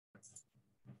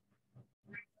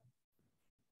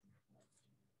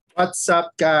What's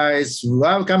up, guys?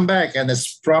 Welcome back. And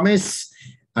as promised,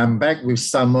 I'm back with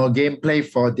some more gameplay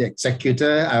for the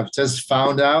Executor. I've just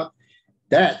found out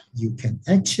that you can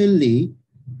actually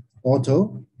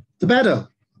auto the battle.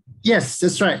 Yes,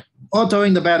 that's right.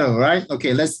 Autoing the battle, right?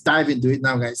 Okay, let's dive into it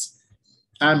now, guys.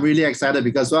 I'm really excited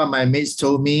because one of my mates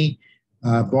told me,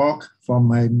 Borg from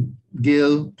my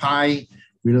guild, Pi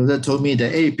Reloaded, told me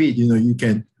that, hey, Pete, you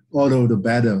can auto the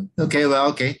battle. Okay, well,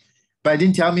 okay. But it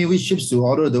didn't tell me which ships to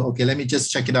auto, though. Okay, let me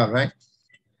just check it out, right?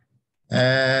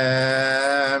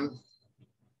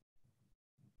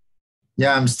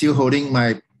 Yeah, I'm still holding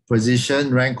my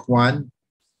position, rank 1.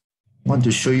 I want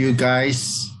to show you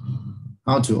guys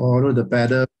how to auto the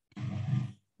battle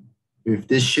with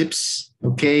these ships.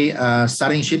 Okay,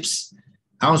 starting ships,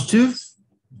 Houndstooth,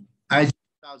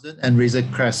 IG-1000, and Razor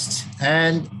Crest.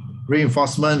 And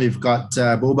reinforcement, we've got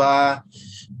Boba,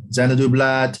 Xanadu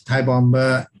Blood, TIE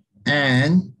Bomber,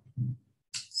 and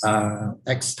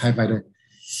X-TIE Fighter.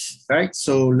 All right,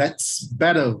 so let's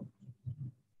battle.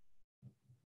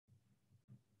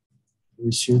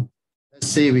 Let's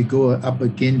say we go up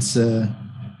against, this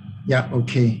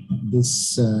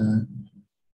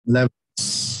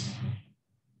levels.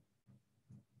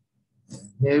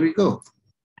 There we go.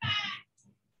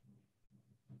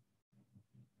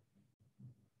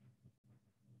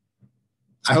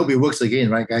 I hope it works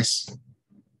again, right, guys?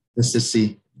 Let's just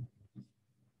see.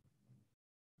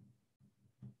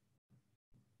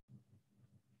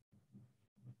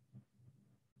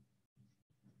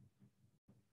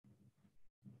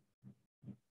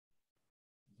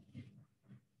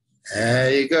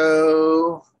 There you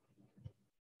go.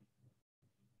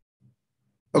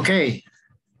 Okay.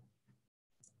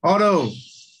 Auto.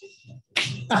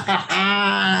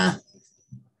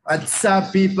 What's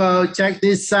up, people? Check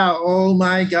this out. Oh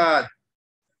my God.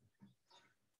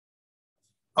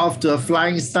 Off to a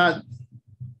flying start.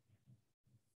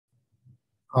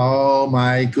 Oh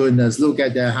my goodness. Look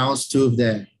at the Houndstooth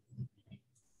there.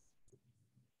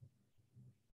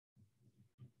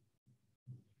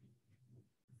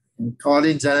 And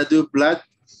calling Xanadu Blood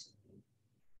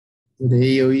to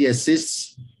the AoE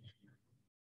assists.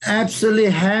 Absolutely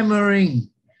hammering.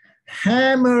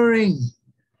 Hammering.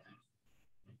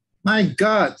 My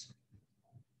God.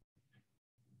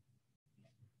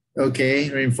 Okay,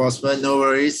 reinforcement, no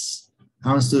worries.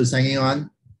 Houndstooth is hanging on.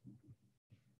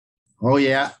 Oh,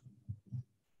 yeah.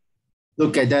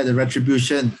 Look at that, the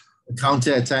retribution, the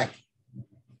counter attack.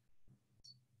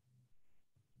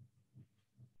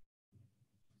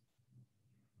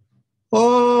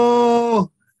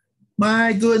 Oh,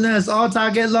 my goodness, all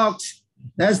target locked.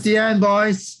 That's the end,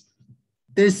 boys.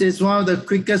 This is one of the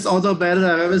quickest auto battles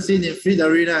I've ever seen in Fleet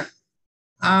Arena.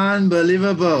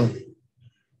 Unbelievable.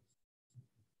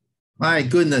 My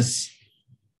goodness.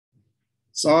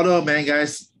 It's auto, man,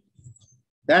 guys.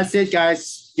 That's it,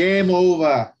 guys. Game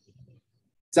over.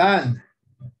 Done.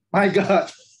 My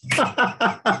God.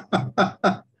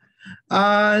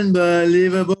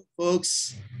 Unbelievable,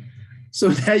 folks. So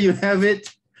there you have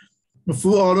it.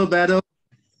 Full auto battle.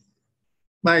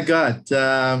 My God.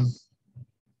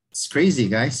 It's crazy,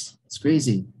 guys. It's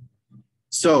crazy.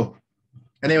 So,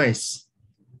 anyways,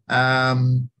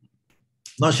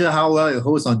 not sure how well it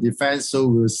holds on defense, so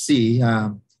we'll see.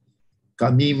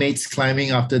 Got me mates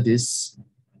climbing after this.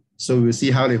 So we'll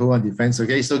see how they hold on defense.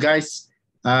 Okay, so guys,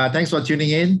 thanks for tuning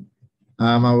in.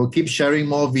 I will keep sharing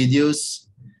more videos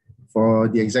for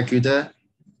the Executor.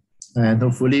 And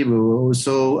hopefully we will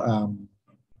also,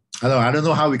 I don't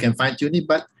know how we can fine tune it,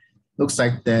 but looks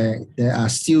like there are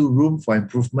still room for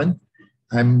improvement.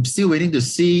 I'm still waiting to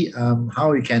see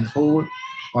how we can hold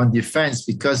on defense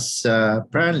because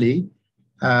apparently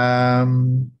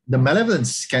the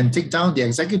Malevolence can take down the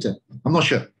Executor. I'm not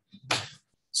sure.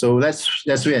 So let's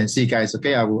wait and see, guys.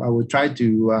 Okay, I will try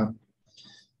to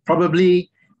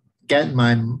probably get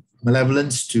my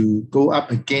Malevolence to go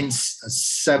up against a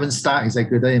 7-star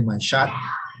Executor in my shot.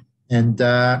 And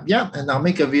and I'll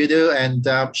make a video and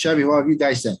share with all of you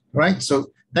guys then. All right.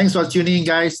 So thanks for tuning in,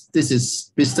 guys. This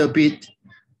is Mr. Pete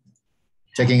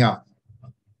checking out.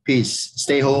 Peace.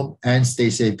 Stay home and stay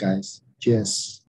safe, guys. Cheers.